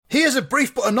Here's a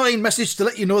brief but annoying message to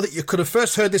let you know that you could have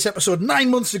first heard this episode 9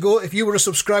 months ago if you were a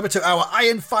subscriber to our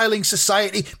Iron Filing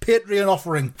Society Patreon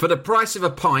offering. For the price of a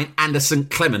pint and a St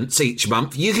Clement's each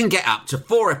month, you can get up to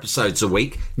 4 episodes a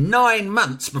week, 9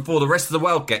 months before the rest of the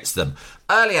world gets them.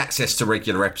 Early access to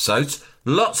regular episodes,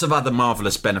 lots of other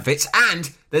marvellous benefits,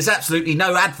 and there's absolutely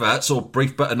no adverts or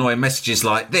brief but annoying messages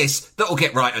like this that'll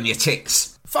get right on your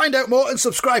ticks. Find out more and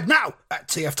subscribe now at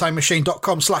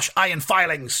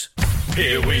tftimemachine.com/ironfilings.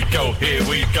 Here we go, here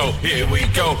we go, here we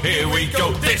go, here we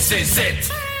go, this is it!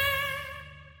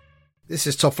 This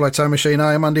is Top Flight Time Machine.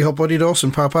 I am Andy Hotbody Dawson.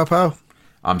 Pow, pow, pow.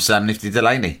 I'm Sam Nifty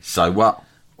Delaney. So what?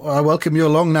 Well, I welcome you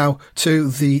along now to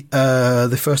the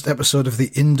first episode of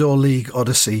the Indoor League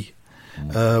Odyssey.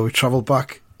 We travel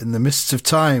back in the mists of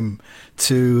time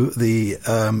to the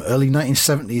early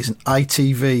 1970s in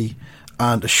ITV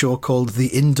and a show called The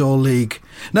Indoor League.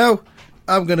 Now,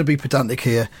 I'm going to be pedantic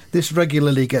here. This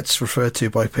regularly gets referred to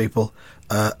by people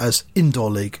as Indoor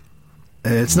League.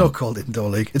 It's not called Indoor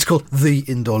League. It's called The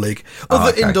Indoor League.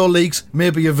 Other indoor leagues may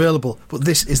be available, but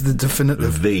this is the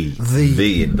definitive.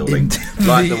 The Indoor League.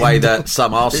 Like the way that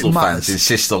some Arsenal fans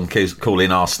insist on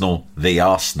calling Arsenal The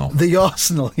Arsenal. The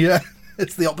Arsenal, yeah.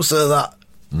 It's the opposite of that.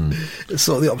 It's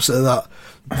sort of the opposite of that.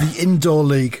 The Indoor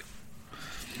League.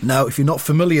 Now, if you're not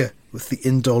familiar with the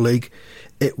Indoor League,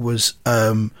 it was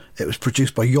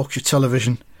produced by Yorkshire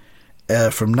Television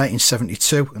from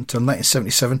 1972 until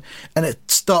 1977, and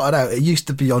it started out. It used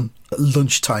to be on at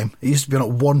lunchtime. It used to be on at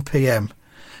 1 p.m.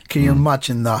 Can you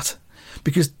imagine that?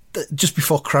 Because just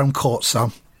before Crown Court,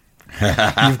 Sam,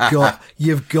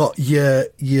 you've got your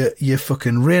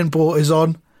fucking Rainbow is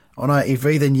on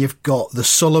ITV. Then you've got the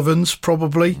Sullivans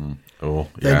probably. Oh,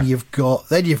 yeah. Then you've got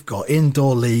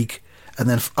Indoor League, and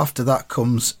then after that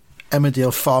comes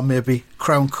Emmerdale Farm, maybe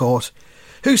Crown Court.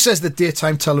 Who says that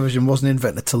daytime television wasn't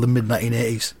invented till the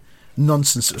mid-1980s?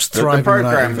 Nonsense. It was thriving. The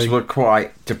programmes were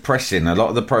quite depressing. A lot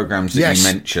of the programmes that you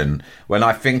mention, when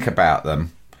I think about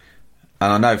them,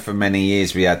 and I know for many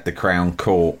years we had the Crown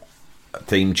Court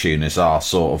theme tune as our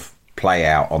sort of play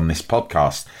out on this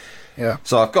podcast. Yeah.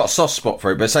 So I've got a soft spot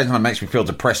for it, but at the same time it makes me feel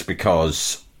depressed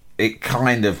because it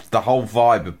kind of, the whole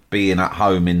vibe of being at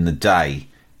home in the day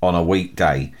on a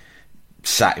weekday,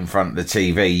 sat in front of the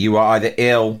TV, you were either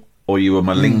ill or you were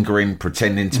malingering,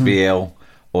 pretending to be ill,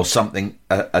 or something,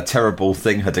 a terrible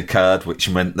thing had occurred, which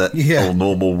meant that all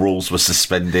normal rules were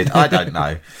suspended. I don't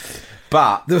know.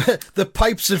 But the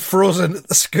pipes had frozen at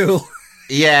the school.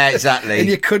 Yeah, exactly. And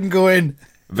you couldn't go in.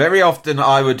 Very often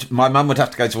my mum would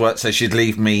have to go to work, so she'd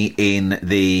leave me in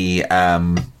the,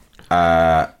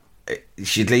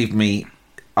 she'd leave me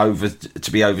over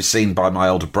to be overseen by my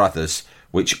older brothers,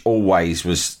 which always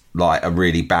was like a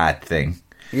really bad thing.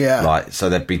 Yeah. Like, so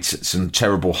there'd be some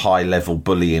terrible high-level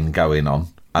bullying going on.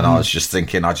 And I was just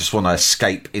thinking, I just want to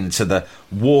escape into the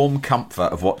warm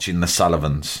comfort of watching the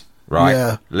Sullivans, right?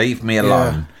 Yeah. Leave me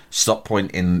alone. Yeah. Stop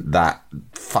pointing that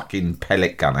fucking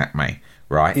pellet gun at me,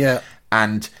 right? Yeah.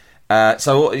 And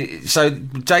so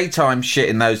daytime shit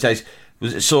in those days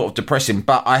was sort of depressing.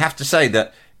 But I have to say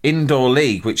that Indoor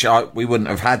League, which we wouldn't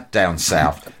have had down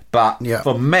south, but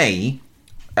for me,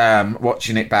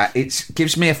 watching it back, it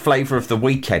gives me a flavour of the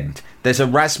weekend. There's a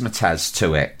razzmatazz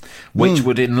to it, which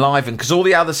would enliven, because all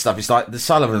the other stuff is like the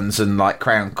Sullivans and like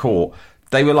Crown Court.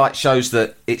 They were like shows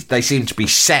that they seem to be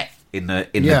set in the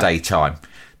daytime.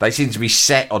 They seem to be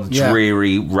set on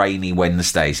dreary, rainy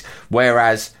Wednesdays.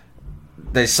 Whereas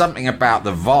there's something about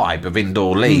the vibe of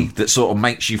Indoor League that sort of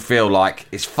makes you feel like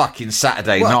it's fucking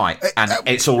Saturday night and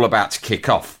it's all about to kick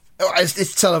off.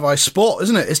 It's televised sport,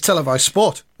 isn't it? It's televised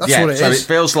sport. That's what it is. So it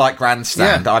feels like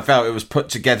Grandstand. Yeah. I felt it was put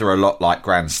together a lot like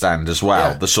Grandstand as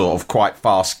well. Yeah. The sort of quite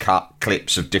fast-cut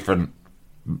clips of different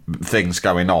things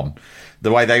going on.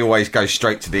 The way they always go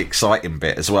straight to the exciting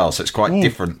bit as well. So it's quite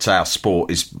different to how sport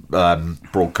is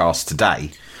broadcast today.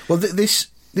 Well,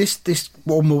 this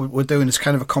one we're doing is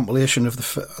kind of a compilation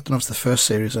of I don't know if it's the first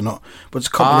series or not, but it's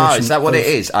a compilation. Is that what it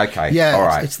is? Okay. Yeah, all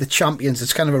right. It's the champions.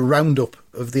 It's kind of a roundup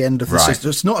of the end of the system.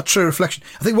 It's not a true reflection.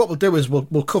 I think what we'll do is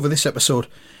we'll cover this episode,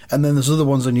 and then there's other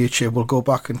ones on YouTube. We'll go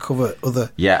back and cover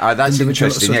other. Yeah, that's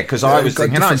interesting. Yeah, because I was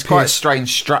thinking, it's quite a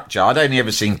strange structure. I'd only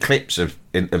ever seen clips of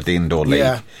the Indoor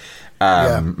League.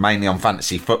 Mainly on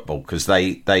fantasy football, because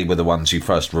they were the ones who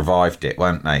first revived it,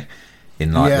 weren't they,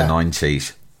 in like the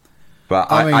 90s. But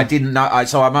I didn't know,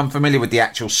 so I'm unfamiliar with the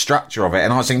actual structure of it,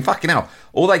 and I was thinking, fucking hell,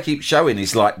 all they keep showing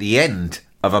is like the end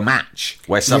of a match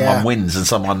where someone wins and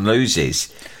someone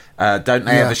loses. Don't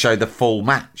they ever show the full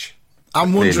match?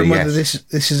 I'm wondering whether this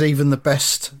is even the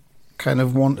best kind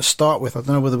of one to start with. I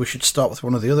don't know whether we should start with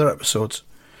one of the other episodes.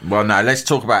 Well, no, let's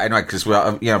talk about it anyway, because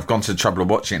I've gone to the trouble of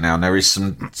watching it now, and there is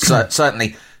some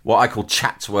certainly what I call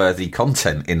chat-worthy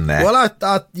content in there. Well,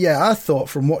 I thought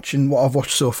from watching what I've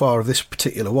watched so far of this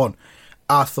particular one,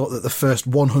 I thought that the first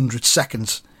 100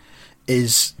 seconds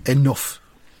is enough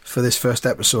for this first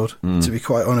episode, to be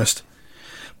quite honest.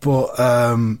 But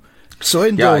so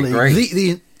Indoor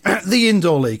League, the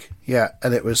Indoor League,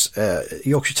 and it was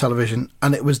Yorkshire Television,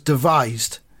 and it was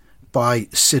devised by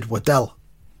Sid Waddell.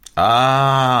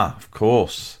 Ah, of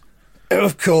course. It,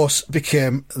 of course,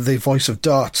 became the voice of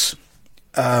darts.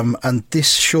 And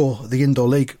this show, the Indoor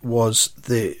League, was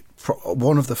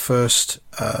one of the first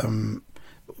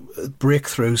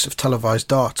breakthroughs of televised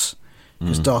darts,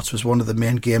 because darts was one of the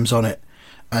main games on it.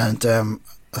 And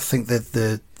I think that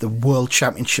the World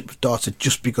Championship of Darts had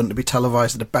just begun to be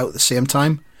televised at about the same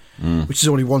time, which is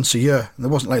only once a year. And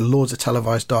there wasn't like loads of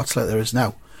televised darts like there is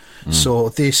now. So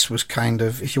this was kind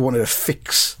of, if you wanted a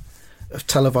fix of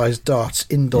televised darts,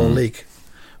 Indoor League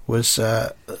was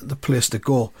the place to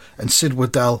go. And Sid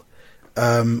Waddell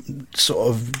sort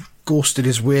of ghosted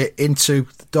his way into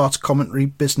the darts commentary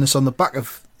business on the back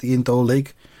of the Indoor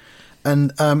League.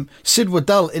 And Sid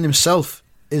Waddell in himself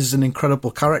is an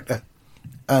incredible character,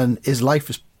 and his life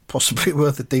is possibly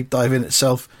worth a deep dive in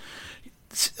itself.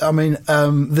 I mean,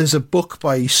 there's a book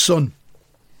by his son,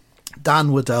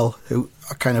 Dan Waddell, who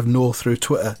I kind of know through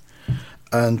Twitter,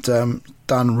 and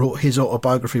Dan wrote his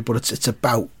autobiography, but it's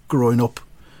about growing up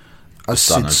as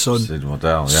Sid's son, Sid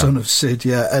Waddell, son of Sid,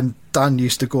 and Dan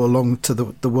used to go along to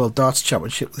the World Darts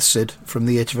Championship with Sid from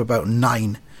the age of about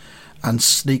 9 and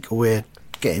sneak away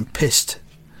getting pissed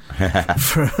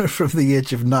from the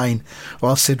age of 9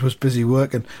 while Sid was busy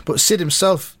working. But Sid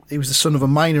himself, he was the son of a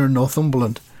miner in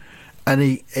Northumberland, and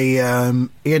he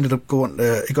ended up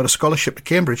he got a scholarship to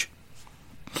Cambridge.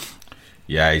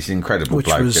 Yeah, he's an incredible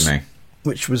bloke, isn't he?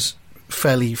 Which was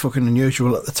fairly fucking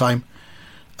unusual at the time.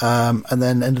 And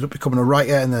then ended up becoming a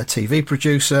writer and then a TV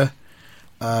producer.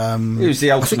 He was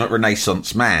the ultimate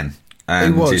Renaissance man,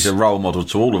 and he's a role model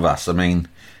to all of us. I mean,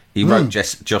 he wrote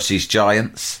Jossie's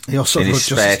Giants in his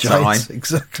spare time.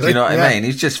 Exactly. Do you know what I mean?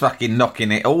 He's just fucking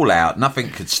knocking it all out. Nothing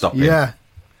could stop him.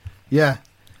 Yeah.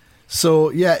 So,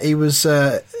 he was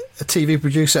a TV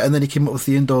producer, and then he came up with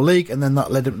the Indoor League, and then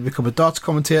that led him to become a darts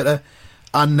commentator.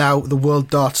 And now the World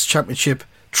Darts Championship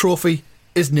trophy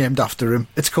is named after him.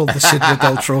 It's called the Sid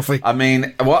Waddell Trophy. I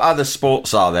mean, what other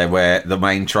sports are there where the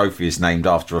main trophy is named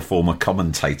after a former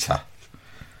commentator?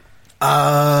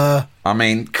 I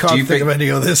mean, can't think of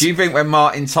any others. Do you think when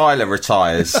Martin Tyler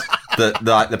retires that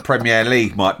like the Premier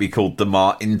League might be called the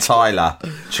Martin Tyler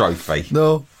Trophy?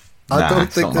 No, I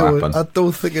don't think it will. I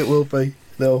don't think it will be.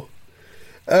 No.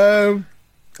 I'm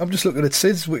just looking at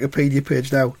Sid's Wikipedia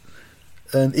page now,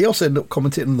 and he also ended up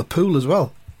commentating on the pool as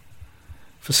well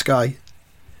for Sky.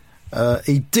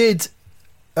 He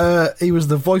was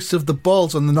the voice of the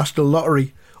balls on the National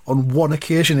Lottery on one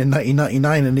occasion in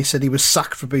 1999, and he said he was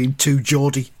sacked for being too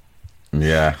Geordie.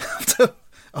 Yeah.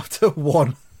 after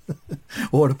one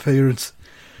appearance.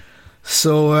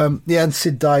 So, and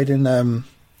Sid died in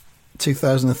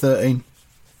 2013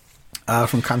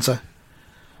 from cancer.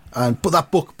 But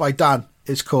that book by Dan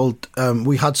is called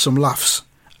We Had Some Laughs,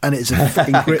 and it's a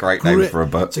fucking great name for a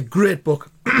book. It's a great book.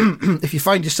 If you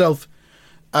find yourself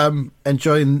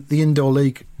enjoying the Indoor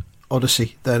League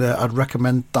Odyssey, then I'd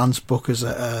recommend Dan's book as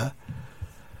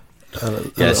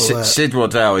Sid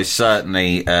Waddell is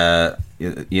certainly,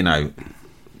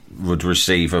 would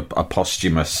receive a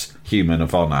posthumous Human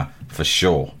of Honour for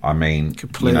sure. I mean,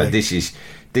 completely.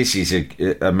 This is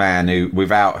a man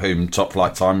without whom Top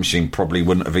Flight Time Machine probably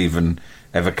wouldn't have even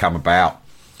ever come about.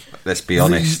 Let's be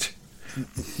honest.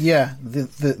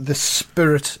 The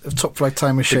spirit of Top Flight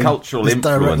Time Machine, the cultural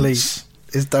influence.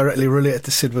 Is directly related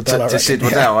to Sid Waddell. To Sid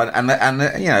Waddell, and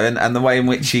the way in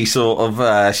which he sort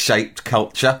of shaped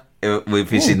culture with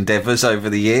his endeavours over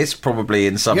the years, probably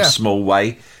in some small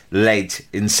way led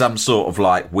in some sort of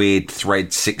like weird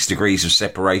thread 6 degrees of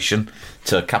separation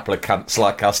to a couple of cunts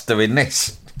like us doing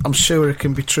this. I'm sure it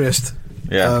can be traced.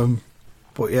 Yeah,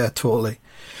 but yeah, totally.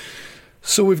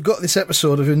 So we've got this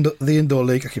episode of the Indoor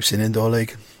League. I keep saying Indoor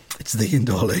League. It's the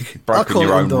Indoor League. Broken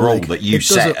your own rule that you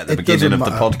set at the beginning of the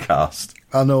podcast.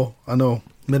 I know.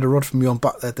 Made a rod from your own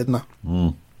back there, didn't I?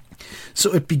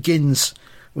 So it begins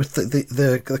with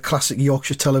the classic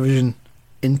Yorkshire Television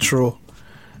intro,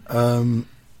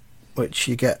 which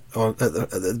you get at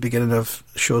the beginning of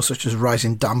shows such as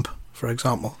Rising Damp, for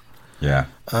example. Yeah.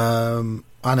 And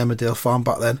Emmerdale Farm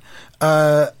back then.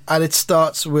 And it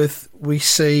starts with, we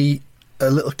see a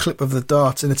little clip of the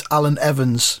darts, and it's Alan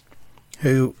Evans,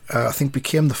 who I think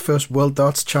became the first World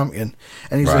Darts champion.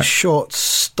 And he's a short,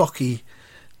 stocky,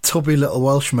 tubby little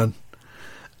Welshman,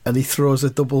 and he throws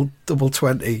a double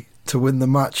 20 to win the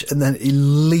match, and then he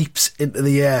leaps into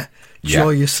the air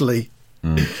joyously.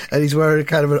 And he's wearing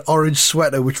kind of an orange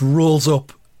sweater which rolls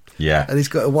up. Yeah. And he's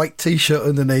got a white T-shirt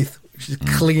underneath, which is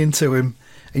clinging to him.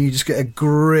 And you just get a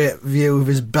great view of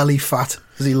his belly fat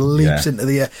as he leaps into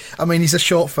the air. I mean, he's a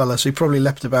short fella, so he probably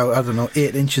leapt about,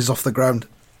 8 inches off the ground.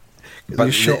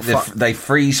 But they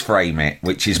freeze frame it,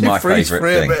 which is my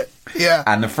favourite thing. Yeah.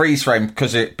 And the freeze frame,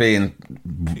 because it being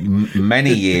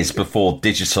many years before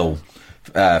digital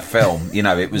film,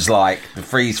 it was like the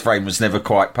freeze frame was never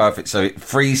quite perfect, so it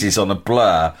freezes on a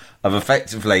blur of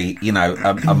effectively,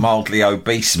 a mildly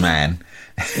obese man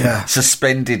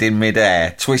suspended in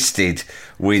midair, twisted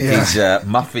with his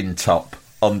muffin top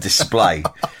on display.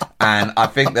 And I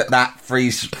think that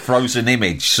frozen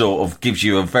image sort of gives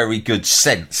you a very good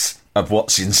sense of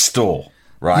what's in store,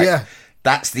 right? Yeah.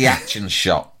 That's the action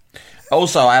shot.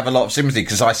 Also, I have a lot of sympathy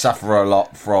because I suffer a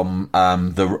lot from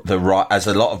as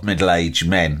a lot of middle-aged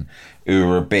men who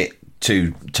are a bit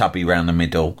too tubby round the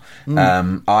middle.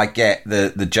 I get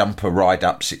the jumper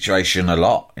ride-up situation a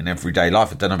lot in everyday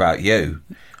life. I don't know about you.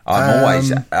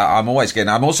 I'm always getting.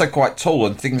 I'm also quite tall,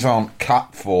 and things aren't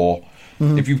cut for.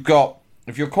 If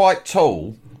you're quite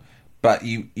tall, but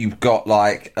you've got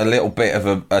like a little bit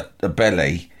of a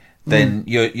belly. Then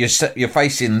you're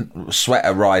facing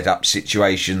sweater ride-up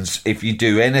situations if you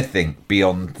do anything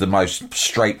beyond the most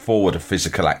straightforward of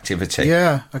physical activity.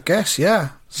 Yeah, I guess, yeah.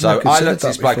 So I looked at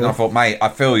this bloke and I thought, mate, I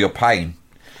feel your pain.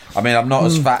 I mean, I'm not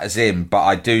as fat as him, but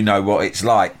I do know what it's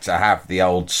like to have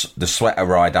the sweater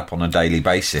ride-up on a daily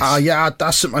basis. Yeah,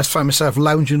 that's something I find myself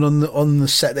lounging on the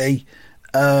settee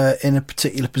in a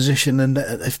particular position, and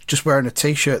if just wearing a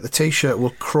T-shirt, the T-shirt will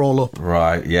crawl up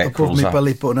above my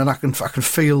belly button, and I can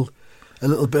feel a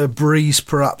little bit of breeze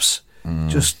perhaps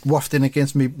just wafting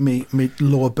against me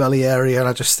lower belly area, and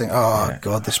I just think,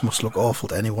 God, this must look awful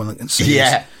to anyone that can see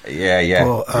this.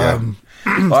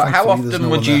 But, how often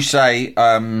would you say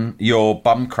your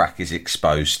bum crack is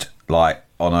exposed, like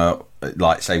on a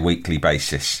say weekly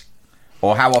basis?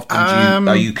 Or how often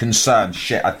are you concerned?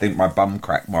 Shit, I think my bum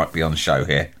crack might be on show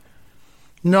here.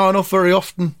 No, not very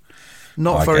often.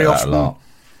 Not very often. A lot.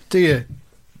 Do you?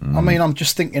 I mean, I'm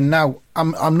just thinking now.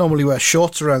 I'm normally wear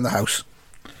shorts around the house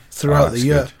throughout the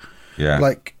year. Good. Yeah,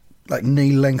 like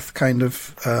knee length kind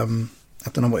of. I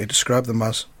don't know what you describe them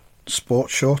as.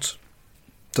 Sports shorts.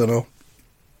 Don't know.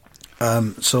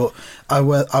 So I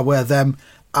wear them,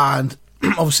 and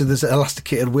obviously there's an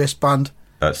elasticated waistband.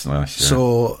 That's nice. Yeah.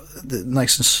 So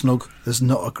nice and snug. There's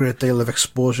not a great deal of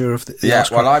exposure of the.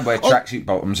 Well, I wear tracksuit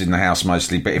bottoms in the house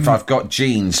mostly, but if I've got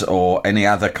jeans or any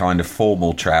other kind of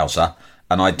formal trouser,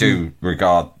 and I do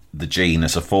regard the jean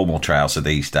as a formal trouser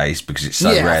these days because it's so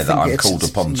rare that I'm called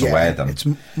upon to wear them. It's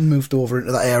moved over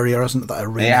into that area, hasn't it? That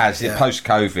arena. It has. Yeah.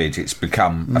 Post-COVID, it's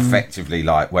become effectively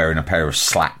like wearing a pair of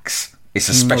slacks. It's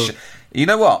a special. You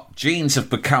know what? Jeans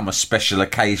have become a special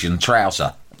occasion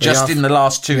trouser just in the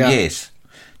last 2 years.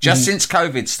 Just since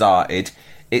COVID started,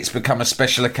 it's become a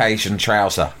special occasion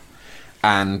trouser.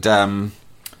 And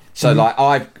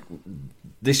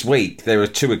this week, there are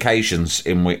 2 occasions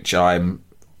in which I'm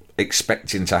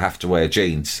expecting to have to wear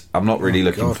jeans. I'm not really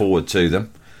looking forward to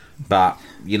them. But,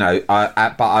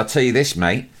 I'll tell you this,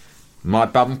 mate. My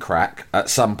bum crack, at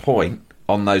some point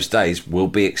on those days, will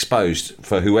be exposed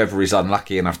for whoever is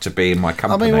unlucky enough to be in my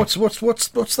company. I mean, what's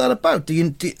that about?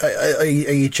 Are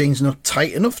your jeans not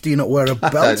tight enough? Do you not wear a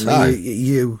belt? I don't know. Do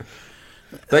you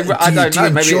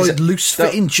enjoy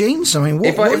loose-fitting jeans? I mean,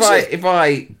 if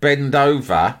I bend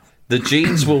over, the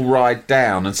jeans will ride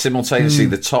down and simultaneously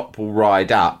the top will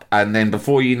ride up, and then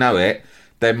before you know it,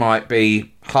 there might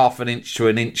be half an inch to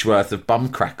an inch worth of bum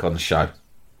crack on show.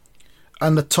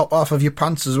 And the top half of your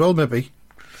pants as well, maybe?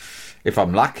 If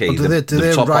I'm lucky. Do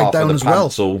they ride down as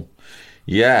well?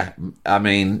 Yeah, I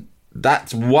mean,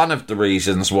 that's one of the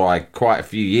reasons why quite a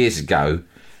few years ago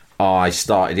I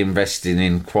started investing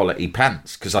in quality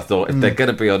pants, because I thought if they're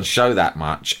going to be on show that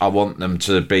much, I want them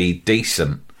to be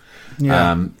decent.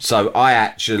 Yeah. So I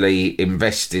actually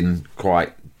invest in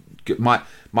quite good. My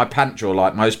pant drawer,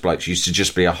 like most blokes, used to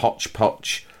just be a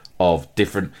hodgepodge of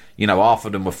different, half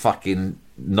of them were fucking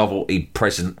novelty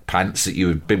present pants that you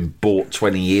had been bought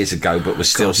 20 years ago but were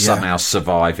still somehow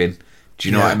surviving. Do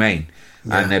you know what I mean?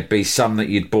 Yeah. And there'd be some that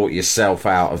you'd bought yourself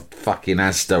out of fucking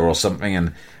Asda or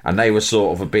something, and they were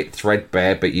sort of a bit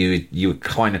threadbare, but you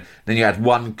kind of, then you had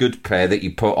one good pair that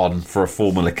you put on for a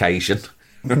formal occasion.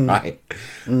 Right.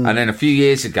 And then a few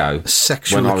years ago,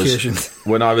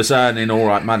 when I was earning all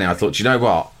right money, I thought, you know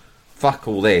what? Fuck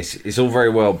all this. It's all very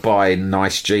well buying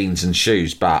nice jeans and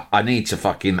shoes, but I need to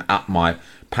fucking up my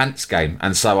pants game.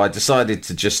 And so I decided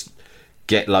to just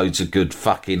get loads of good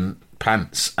fucking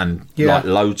pants and like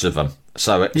loads of them.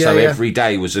 So every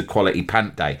day was a quality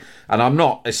pant day. And I'm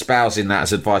not espousing that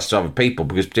as advice to other people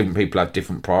because different people have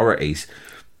different priorities.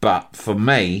 But for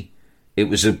me, it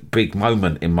was a big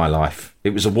moment in my life. It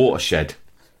was a watershed.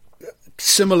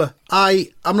 Similar.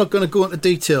 I'm not going to go into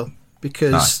detail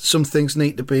because some things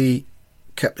need to be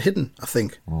kept hidden, I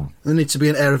think. There needs to be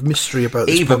an air of mystery about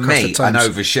this Even podcast me, at times.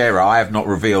 an oversharer, I have not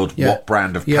revealed what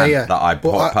brand of pant that I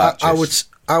purchased.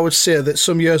 I would say that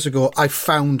some years ago I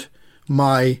found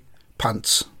my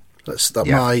pants.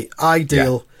 My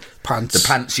ideal pants. The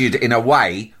pants you'd, in a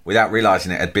way, without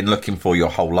realising it, had been looking for your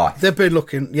whole life. They'd been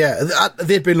looking,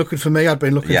 they'd been looking for me, I'd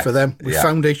been looking for them. We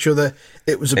found each other.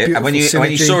 It was a beautiful synergy.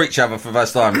 When you saw each other for the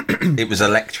first time, it was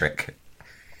electric.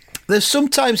 There's some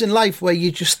times in life where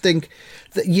you just think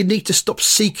that you need to stop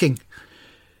seeking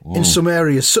in some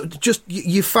areas. So just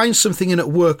you find something and it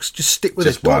works, just stick with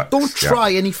it. Don't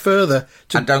try any further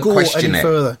to go any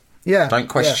further. Yeah. Don't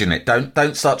question it.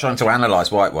 Don't start trying to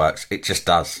analyse why it works. It just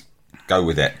does. Go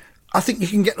with it. I think you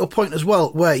can get to a point as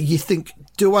well where you think,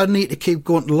 do I need to keep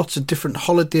going to lots of different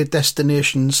holiday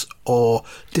destinations or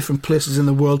different places in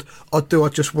the world, or do I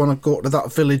just want to go to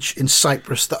that village in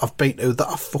Cyprus that I've been to that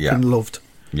I fucking loved?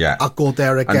 Yeah. I'll go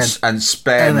there again. And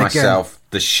spare myself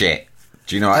the shit.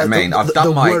 Do you know what I mean? I've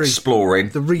done my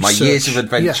exploring. My years of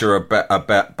adventure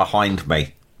are behind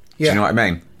me. Do you know what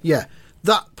I mean? Yeah.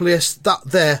 That place,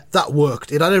 that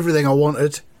worked. It had everything I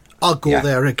wanted. I'll go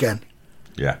there again.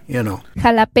 Yeah. You know.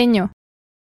 Jalapeño.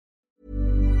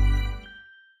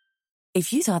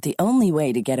 If you thought the only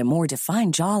way to get a more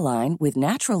defined jawline with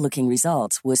natural-looking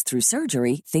results was through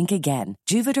surgery, think again.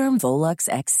 Juvederm Volux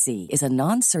XC is a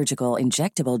non-surgical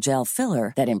injectable gel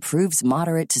filler that improves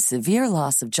moderate to severe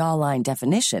loss of jawline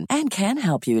definition and can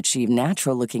help you achieve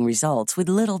natural-looking results with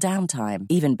little downtime.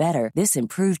 Even better, this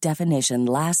improved definition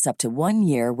lasts up to 1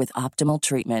 year with optimal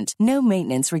treatment. No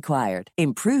maintenance required.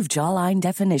 Improve jawline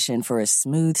definition for a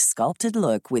smooth, sculpted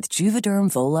look with Juvederm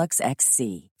Volux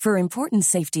XC. For important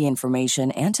safety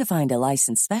information and to find a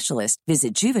licensed specialist,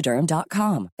 visit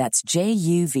Juvederm.com. That's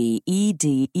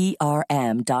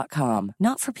JUVEDERM.com.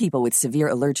 Not for people with severe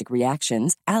allergic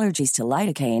reactions, allergies to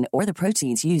lidocaine, or the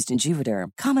proteins used in Juvederm.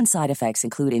 Common side effects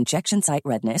include injection site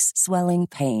redness, swelling,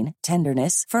 pain,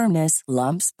 tenderness, firmness,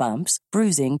 lumps, bumps,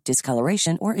 bruising,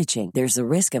 discoloration, or itching. There's a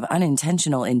risk of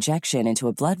unintentional injection into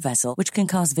a blood vessel, which can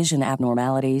cause vision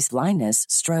abnormalities, blindness,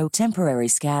 stroke, temporary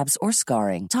scabs, or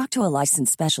scarring. Talk to a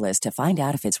licensed specialist to find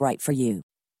out if it's right for you.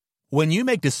 When you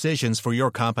make decisions for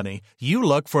your company, you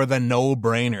look for the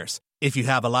no-brainers. If you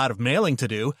have a lot of mailing to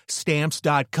do,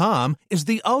 Stamps.com is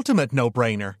the ultimate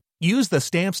no-brainer. Use the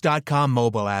Stamps.com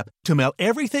mobile app to mail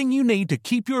everything you need to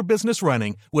keep your business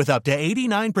running with up to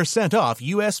 89% off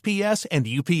USPS and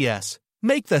UPS.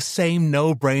 Make the same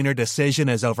no-brainer decision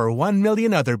as over 1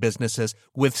 million other businesses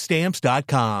with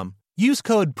Stamps.com. Use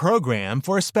code PROGRAM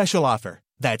for a special offer.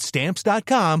 That's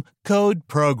Stamps.com, code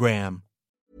PROGRAM.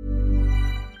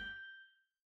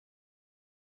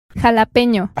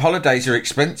 Jalapeño. Holidays are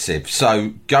expensive,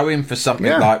 so going for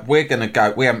something like we're going to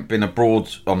go. We haven't been abroad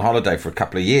on holiday for a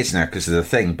couple of years now because of the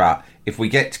thing. But if we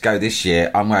get to go this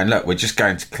year, I'm going. Look, we're just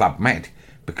going to Club Med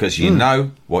because you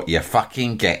know what you're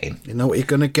fucking getting. You know what you're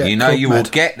going to get. You know you will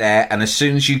get there, and as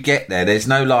soon as you get there, there's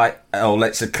no like, oh,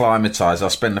 let's acclimatise. I'll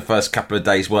spend the first couple of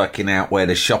days working out where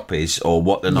the shop is, or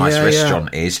what the nice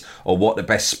restaurant is, or what the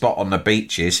best spot on the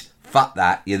beach is. Fuck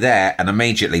that. You're there, and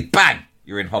immediately, bang,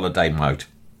 you're in holiday mode.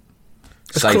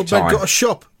 Has Club Med got a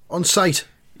shop on site?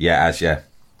 Yeah,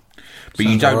 But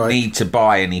you don't need to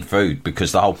buy any food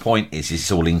because the whole point is it's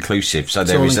all inclusive. So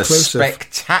there is a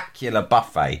spectacular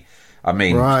buffet. I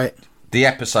mean, the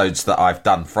episodes that I've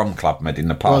done from Club Med in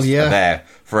the past are there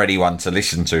for anyone to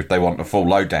listen to if they want the full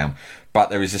lowdown. But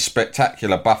there is a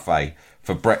spectacular buffet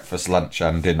for breakfast, lunch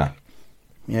and dinner.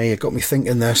 Yeah, you got me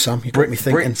thinking there, Sam. You got me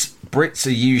thinking. Brits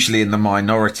are usually in the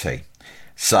minority.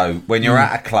 So when you're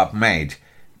at a Club Med,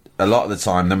 a lot of the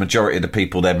time, the majority of the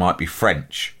people there might be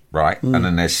French, right? And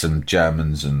then there's some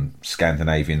Germans and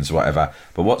Scandinavians, whatever.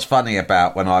 But what's funny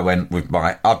about when I went with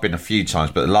I've been a few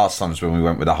times, but the last time was when we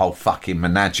went with a whole fucking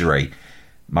menagerie.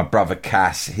 My brother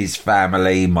Cass, his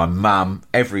family, my mum,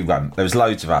 everyone. There was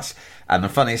loads of us. And the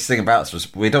funniest thing about us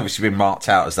was we'd obviously been marked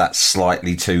out as that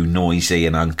slightly too noisy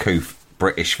and uncouth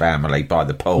British family by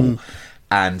the pool.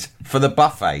 And for the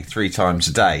buffet 3 times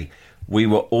a day, we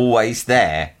were always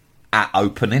there at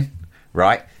opening,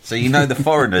 right? So you know the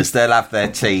foreigners, they'll have their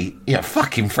tea,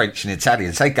 fucking French and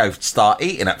Italians, they go start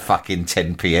eating at fucking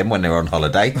 10 p.m. when they're on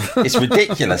holiday. It's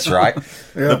ridiculous, right?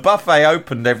 The buffet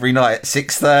opened every night at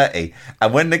 6:30,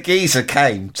 and when the geezer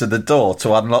came to the door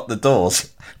to unlock the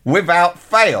doors, without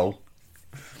fail,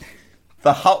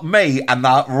 me and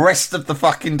the rest of the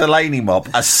fucking Delaney mob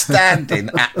are standing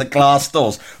at the glass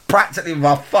doors, practically with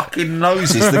our fucking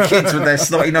noses, the kids with their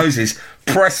snotty noses,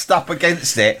 pressed up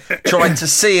against it, trying to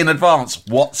see in advance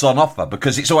what's on offer,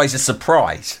 because it's always a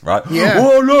surprise, right? Yeah.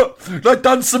 Oh, look, they've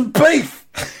done some beef.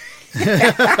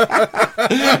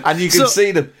 And you can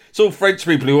see them. It's all French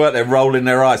people who weren't there rolling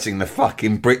their eyes, saying the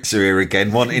fucking Brits are here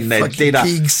again, wanting their fucking dinner,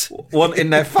 pigs. wanting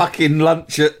their fucking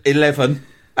lunch at 11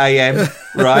 a.m,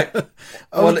 right?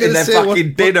 Wanting their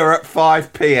fucking dinner at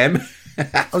 5 p.m.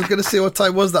 I was going to say, what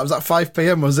time was that? Was that 5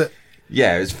 p.m, was it?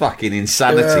 Yeah, it was fucking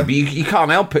insanity. Yeah. But you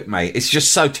can't help it, mate. It's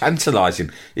just so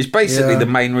tantalising. It's basically the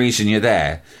main reason you're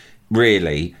there,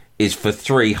 really, is for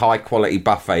 3 high-quality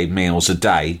buffet meals a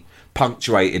day,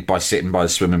 punctuated by sitting by the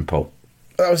swimming pool.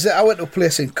 That was it. I went to a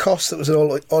place in Kos that was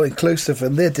all inclusive,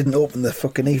 and they didn't open the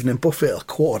fucking evening buffet till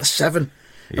 6:45,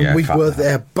 and we were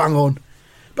there bang on.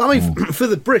 But I mean, for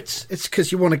the Brits, it's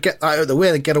because you want to get that out of the way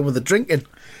and get on with the drinking.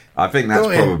 I think that's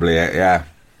probably it, yeah.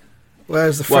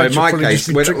 Whereas the French, in my case,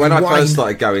 when I first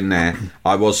started going there,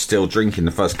 I was still drinking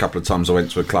the first couple of times I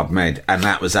went to a Club Med, and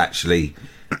that was actually,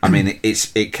 I mean,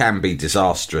 it can be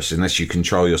disastrous unless you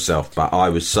control yourself, but I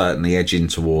was certainly edging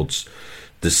towards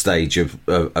the stage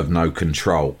of no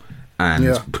control.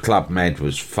 And Club Med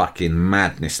was fucking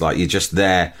madness. Like, you're just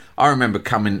there. I remember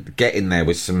getting there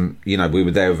with some, we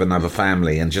were there with another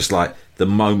family, and just like the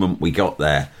moment we got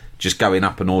there, just going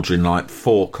up and ordering like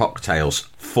 4 cocktails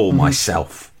for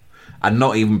myself and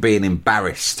not even being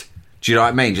embarrassed. Do you know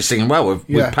what I mean? Just thinking, well,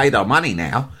 we've paid our money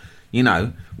now.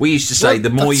 We used to say the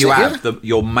more you have,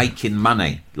 you're making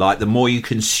money. Like, the more you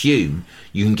consume,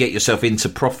 you can get yourself into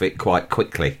profit quite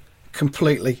quickly.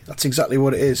 Completely. That's exactly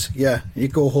what it is. Yeah. You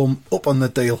go home up on the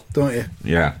deal, don't you?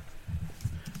 Yeah.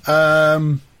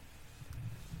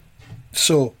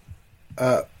 So,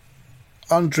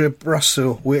 Andre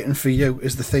Brasseur, Waiting for You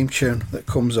is the theme tune that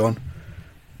comes on.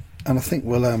 And I think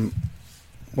we'll have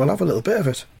a little bit of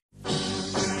it.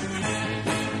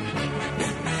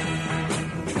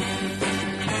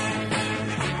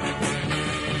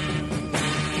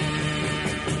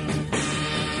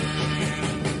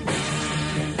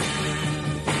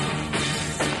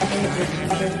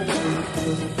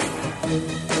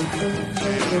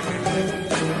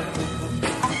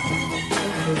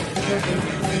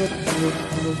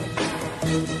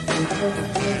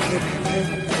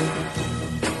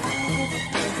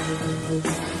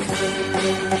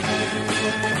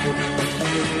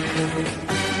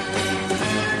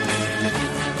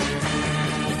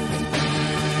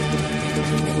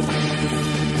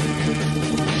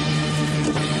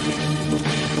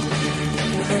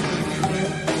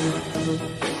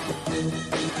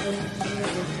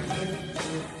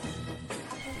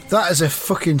 That is a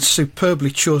fucking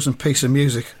superbly chosen piece of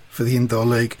music for the Indoor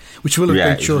League, which will have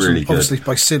been chosen, really obviously,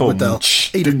 by Sid Waddell.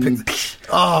 What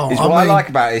I like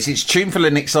about it is it's tuneful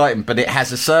and exciting, but it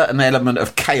has a certain element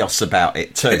of chaos about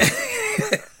it too.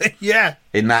 Yeah.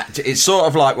 In that, it's sort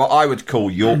of like what I would call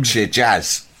Yorkshire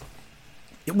jazz.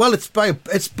 Well, it's by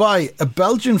a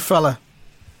Belgian fella,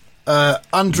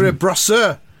 Andre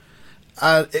Brasseur.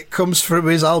 It comes from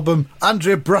his album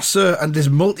Andre Brasseur and his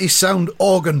Multi-Sound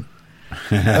Organ.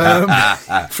 From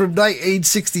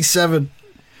 1967,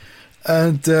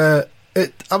 and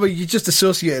you just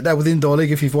associate it now with Indoor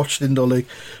League if you've watched Indoor League,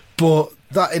 but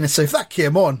that in itself, if that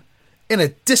came on in a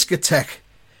discotheque,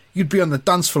 you'd be on the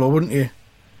dance floor, wouldn't you?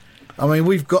 I mean,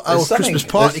 we've got our Christmas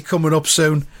party coming up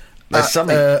soon at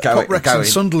Pop Rex in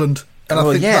Sunderland, and I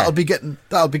think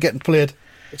that'll be getting played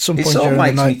at some point. It sort of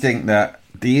makes me think that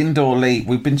the Indoor League,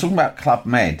 we've been talking about Club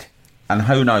Med, and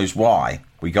who knows why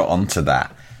we got onto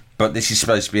that. But this is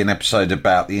supposed to be an episode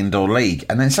about the Indoor League.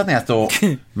 And then suddenly I thought,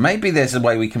 maybe there's a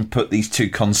way we can put these two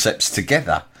concepts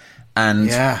together.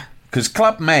 And because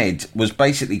Club Med was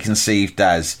basically conceived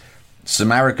as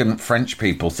some arrogant French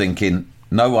people thinking,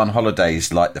 no one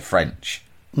holidays like the French.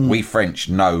 We French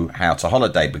know how to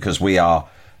holiday because we are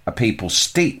a people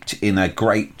steeped in a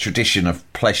great tradition of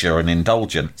pleasure and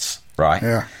indulgence, right?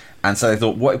 Yeah. And so they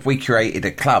thought, what if we created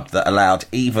a club that allowed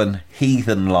even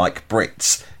heathen-like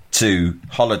Brits to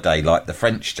holiday like the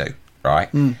French do,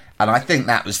 right? And I think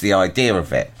that was the idea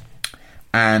of it.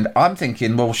 And I'm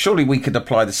thinking, well, surely we could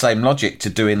apply the same logic to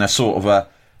doing a sort of a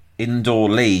Indoor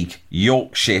League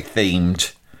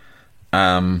Yorkshire-themed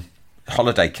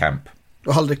holiday camp.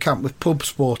 A holiday camp with pub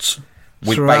sports.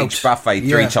 With beige buffet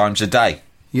 3 times a day.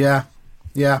 Yeah.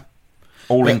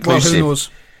 All inclusive. Well, who knows?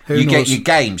 You get your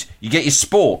games, you get your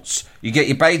sports, you get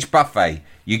your beige buffet,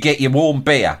 you get your warm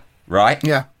beer, right?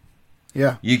 Yeah.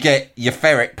 You get your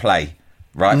ferret play,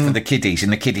 right, for the kiddies in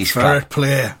the kiddies club. Ferret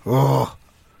play,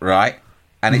 right?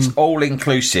 And it's all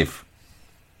inclusive.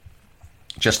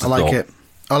 Just a I like thought.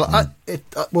 it.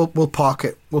 We'll park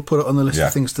it. We'll put it on the list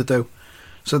of things to do.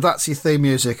 So that's your theme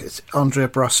music. It's Andre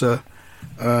Brasseur.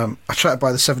 I tried to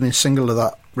buy the 7-inch single of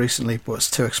that recently, but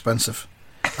it's too expensive.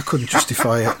 I couldn't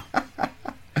justify it.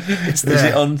 It's there. Is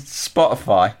it on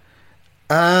Spotify?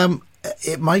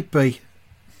 It might be.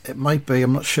 It might be.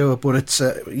 I'm not sure, but it's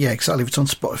exactly. If it's on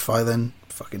Spotify, then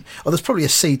fucking. Oh, there's probably a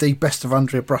CD best of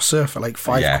Andre Brasseur for like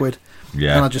 £5.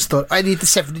 Yeah. And I just thought I need the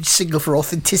 7-inch single for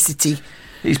authenticity.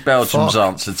 He's Belgium's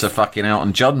answer to fucking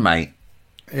Elton John, mate.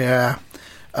 Yeah.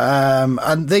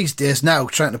 And these days now,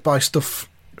 trying to buy stuff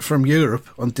from Europe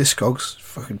on Discogs,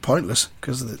 fucking pointless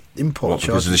because of the import charges.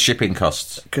 Because of the shipping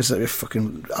costs? Because they're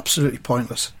fucking absolutely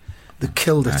pointless. They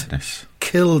killed it. Madness.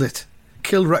 Killed it.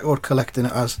 Killed record collecting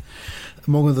it as,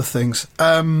 among other things.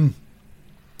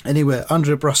 Anyway,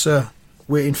 Andre Brasseur,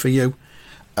 Waiting for You.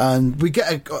 And we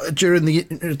get, during the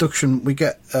introduction, we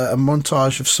get a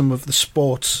montage of some of the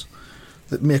sports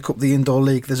that make up the Indoor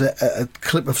League. There's a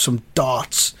clip of some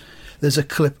darts. There's a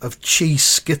clip of cheese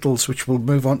Skittles, which we'll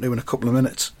move on to in a couple of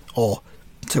minutes, or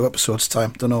 2 episodes'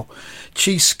 time, don't know.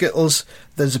 Cheese Skittles,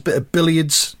 there's a bit of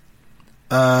billiards,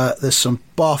 there's some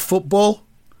bar football,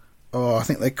 or I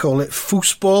think they call it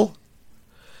foosball.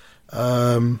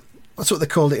 That's what they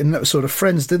called it in an episode of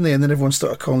Friends, didn't they? And then everyone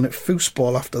started calling it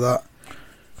foosball after that.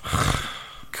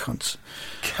 Cunts.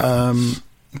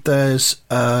 There's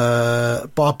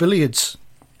bar billiards.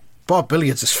 Bar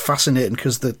billiards is fascinating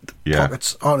because the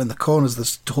pockets aren't in the corners.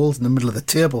 There's holes in the middle of the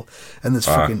table, and there's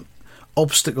fucking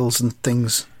obstacles and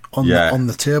things on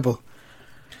the table.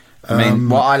 I mean,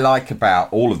 what I like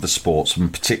about all of the sports,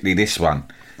 and particularly this one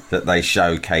that they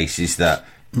showcase, is that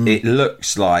it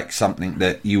looks like something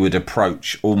that you would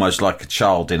approach almost like a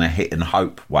child in a hit and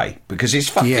hope way, because it's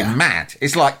fucking mad.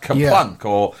 It's like Kaplunk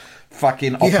or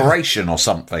fucking Operation or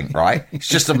something, right? It's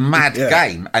just a mad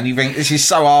game, and you think, this is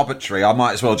so arbitrary, I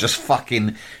might as well just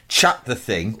fucking chuck the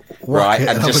thing, right,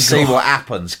 and just see what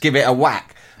happens, give it a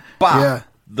whack. But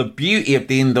the beauty of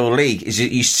the Indoor League is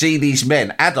that you see these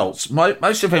men, adults,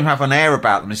 most of them have an air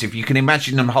about them as if you can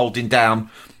imagine them holding down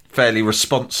fairly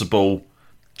responsible,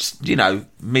 you know,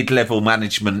 mid-level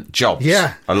management jobs.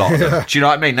 Yeah. A lot of them. Do you know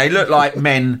what I mean? They look like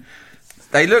men.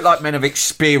 They look like men of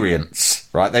experience,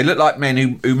 right? They look like men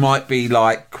who might be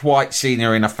like quite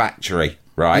senior in a factory,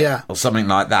 right? Yeah. Or something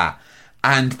like that.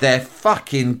 And they're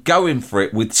fucking going for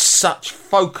it with such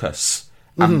focus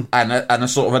and a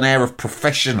sort of an air of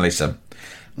professionalism.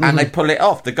 And they pull it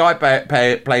off. The guy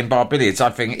playing bar billiards, I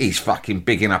think he's fucking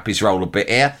bigging up his role a bit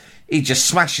here. He just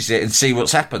smashes it and see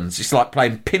what happens. It's like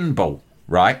playing pinball,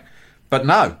 right? But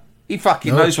no, he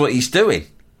fucking knows what he's doing.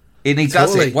 And he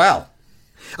does it well.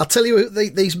 I'll tell you who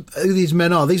these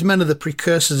men are. These men are the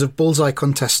precursors of bullseye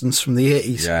contestants from the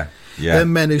 80s. Yeah. They're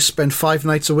men who spend 5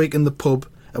 nights a week in the pub,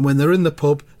 and when they're in the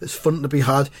pub, there's fun to be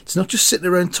had. It's not just sitting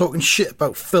around talking shit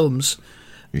about films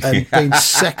and being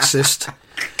sexist.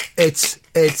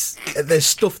 There's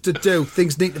stuff to do.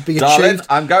 Things need to be achieved. Darling,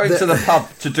 I'm going to the pub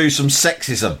to do some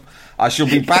sexism. I shall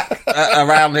be back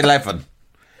around 11.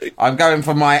 I'm going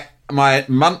for my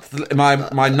nightly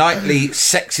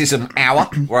sexism hour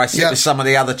where I sit with some of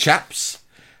the other chaps,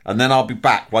 and then I'll be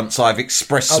back once I've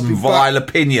expressed some vile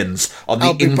opinions on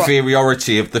the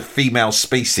inferiority of the female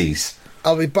species.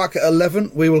 I'll be back at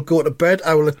 11. We will go to bed.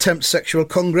 I will attempt sexual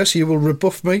congress. You will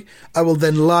rebuff me. I will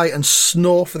then lie and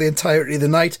snore for the entirety of the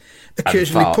night,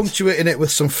 occasionally punctuating it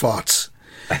with some farts.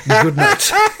 Good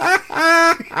night.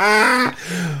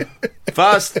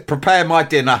 First, prepare my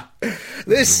dinner.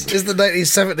 This is the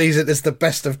 1970s. It is the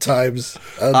best of times.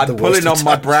 I'm pulling on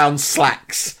my brown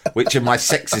slacks, which are my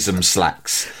sexism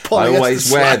slacks. I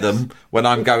always wear them when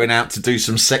I'm going out to do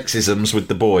some sexisms with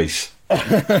the boys.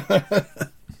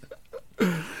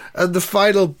 And the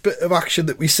final bit of action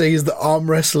that we see is the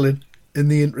arm wrestling in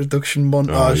the introduction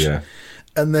montage. Oh, yeah.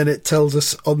 And then it tells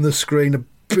us on the screen a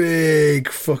big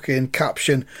fucking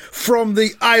caption from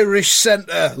the Irish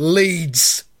Centre,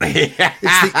 Leeds. It's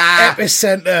the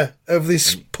epicentre of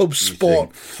this pub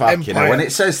sport empire. When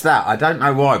it says that, I don't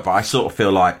know why, but I sort of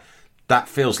feel like that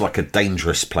feels like a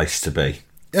dangerous place to be.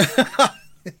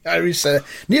 Irish Centre.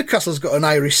 Newcastle's got an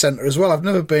Irish Centre as well. I've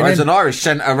never been. There's an Irish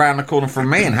Centre around the corner from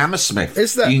me in Hammersmith.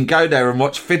 Is there? You can go there and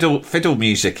watch fiddle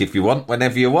music if you want,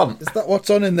 whenever you want. Is that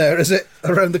what's on in there? Is it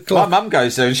around the clock? My mum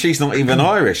goes there and she's not even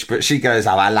Irish, but she goes,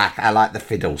 "Oh, I like the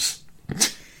fiddles."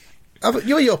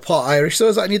 You're part Irish, so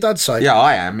is that on your dad's side? Yeah,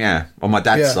 I am. Yeah, on my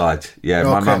dad's side.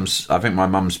 Yeah, I think my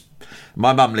mum's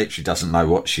My mum literally doesn't know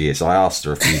what she is. I asked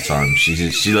her a few times.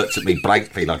 She looked at me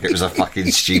blankly like it was a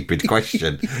fucking stupid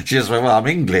question. She just went, well, I'm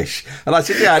English. And I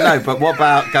said, yeah, I know, but what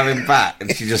about going back?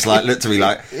 And she just like looked at me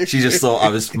like she just thought I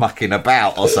was mucking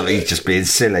about or something, just being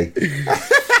silly.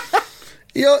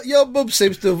 Your mum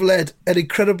seems to have led an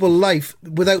incredible life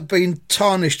without being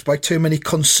tarnished by too many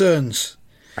concerns.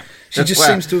 She just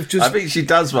seems to have just... I think she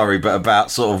does worry, but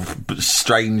about sort of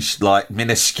strange, like,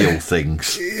 minuscule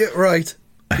things. Yeah, right.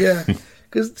 Yeah.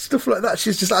 Because stuff like that,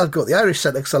 she's just like, I've got the Irish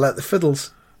centre because I like the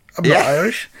fiddles. I'm not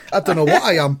Irish. I don't know what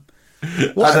I am.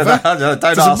 Whatever. I don't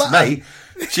ask me.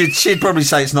 She'd probably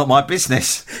say it's not my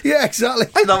business. Yeah, exactly.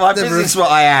 It's not my business what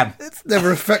I am. It's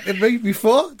never affected me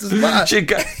before. It doesn't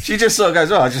matter. She just sort of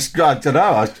goes, oh, I don't know,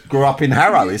 I grew up in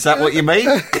Harrow. Is that what you mean?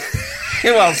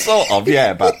 Well, sort of,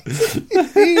 yeah, but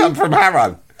I'm from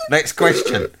Harrow. Next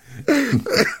question.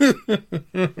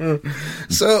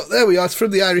 So there we are. It's from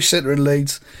the Irish Centre in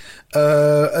Leeds,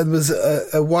 and there's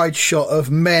a wide shot of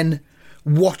men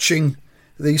watching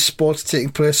these sports taking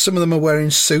place. Some of them are wearing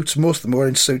suits. Most of them are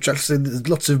wearing suits. Actually, there's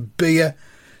lots of beer.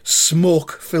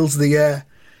 Smoke fills the air.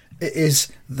 It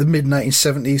is the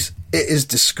mid-1970s. It is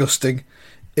disgusting.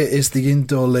 It is the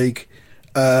Indoor League.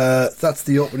 That's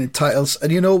the opening titles,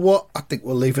 and you know what? I think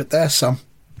we'll leave it there, Sam.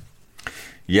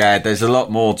 Yeah, there's a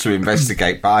lot more to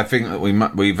investigate, but I think that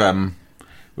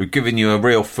we've given you a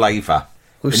real flavour.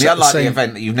 In the unlikely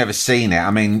event that you've never seen it,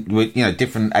 I mean,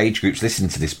 different age groups listen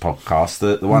to this podcast.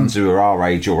 The ones who are our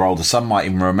age or older, some might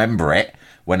even remember it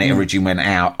when it originally went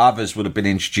out. Others would have been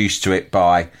introduced to it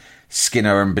by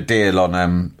Skinner and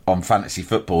Baddiel on Fantasy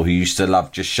Football, who used to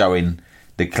love just showing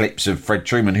the clips of Fred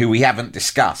Truman, who we haven't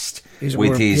discussed.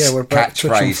 With his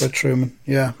catchphrase, Fred Truman.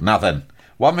 Yeah, nothing.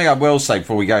 One thing I will say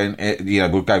before we go,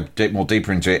 we'll go more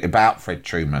deeper into it about Fred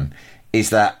Truman,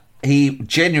 is that he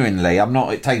genuinely, I'm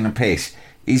not taking a piss,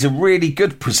 he's a really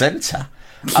good presenter.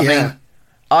 I mean,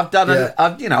 I've done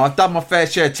I've done my fair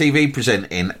share of TV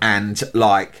presenting, and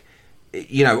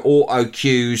auto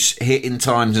cues, hitting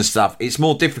times and stuff. It's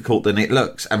more difficult than it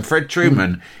looks. And Fred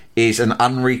Truman is an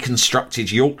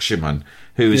unreconstructed Yorkshireman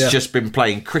who has just been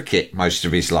playing cricket most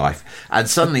of his life, and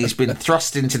suddenly he's been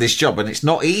thrust into this job, and it's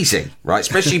not easy, right?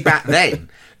 Especially back then,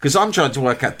 because I'm trying to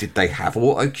work out, did they have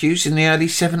auto cues in the early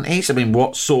 70s? I mean,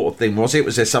 what sort of thing was it?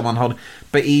 Was there someone holding?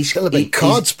 But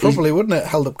cards, probably, wouldn't it?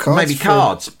 Held up cards. Maybe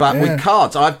cards, but with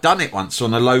cards, I've done it once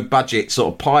on a low budget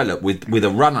sort of pilot with a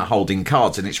runner holding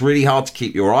cards, and it's really hard to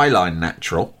keep your eye line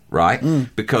natural. Right?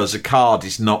 Because a card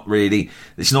is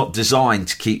it's not designed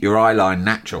to keep your eye line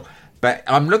natural. But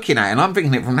I'm looking at it and I'm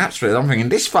thinking it from that perspective. I'm thinking,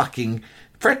 this fucking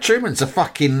Fred Truman's a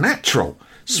fucking natural.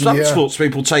 Some sports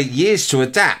people take years to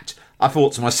adapt. I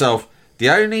thought to myself, the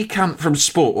only cunt from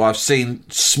sport who I've seen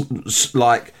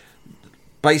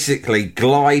basically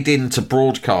glide into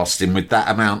broadcasting with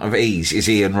that amount of ease is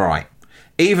Ian Wright.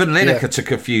 Even Lineker took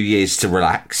a few years to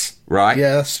relax, right?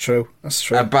 Yeah, that's true.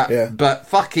 But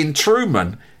fucking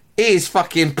Truman is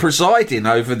fucking presiding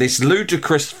over this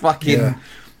ludicrous fucking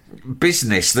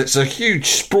business that's a huge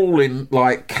sprawling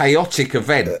chaotic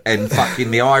event in fucking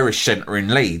the Irish Centre in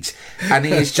Leeds, and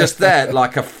he is just there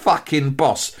like a fucking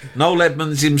boss. Noel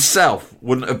Edmonds himself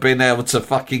wouldn't have been able to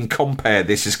fucking compare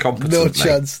this as competently.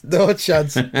 No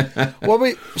chance.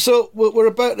 Well, we're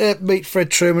about to meet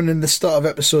Fred Truman in the start of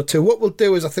episode 2. What we'll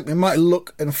do is I think we might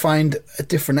look and find a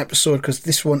different episode, because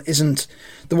this one isn't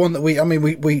the one that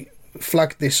we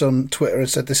flagged this on Twitter and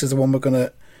said this is the one we're going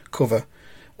to cover,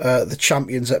 the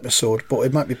Champions episode, but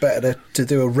it might be better to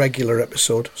do a regular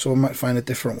episode, so we might find a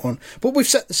different one. But we've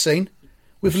set the scene,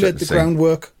 we've laid the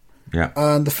groundwork,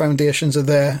 and the foundations are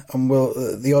there, and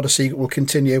the Odyssey will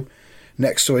continue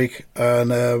next week,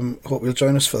 and hope you'll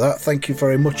join us for that. Thank you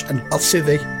very much, and I'll see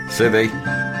thee. See thee.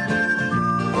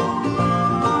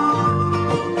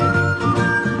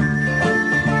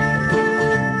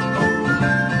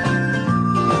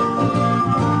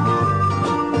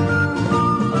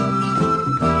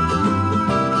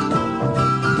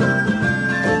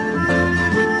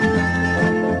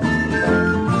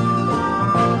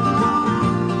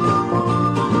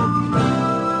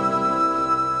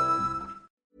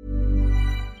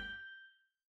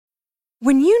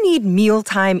 When you need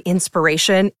mealtime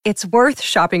inspiration, it's worth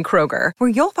shopping Kroger, where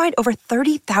you'll find over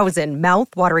 30,000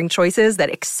 mouth-watering choices that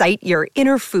excite your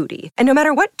inner foodie. And no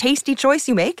matter what tasty choice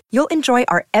you make, you'll enjoy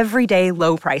our everyday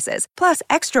low prices, plus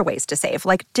extra ways to save,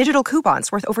 like digital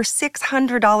coupons worth over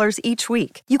 $600 each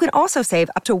week. You can also save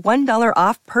up to $1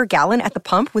 off per gallon at the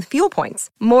pump with fuel points.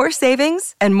 More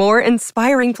savings and more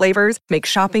inspiring flavors make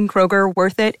shopping Kroger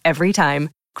worth it every time.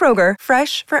 Kroger,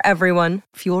 fresh for everyone.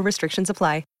 Fuel restrictions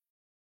apply.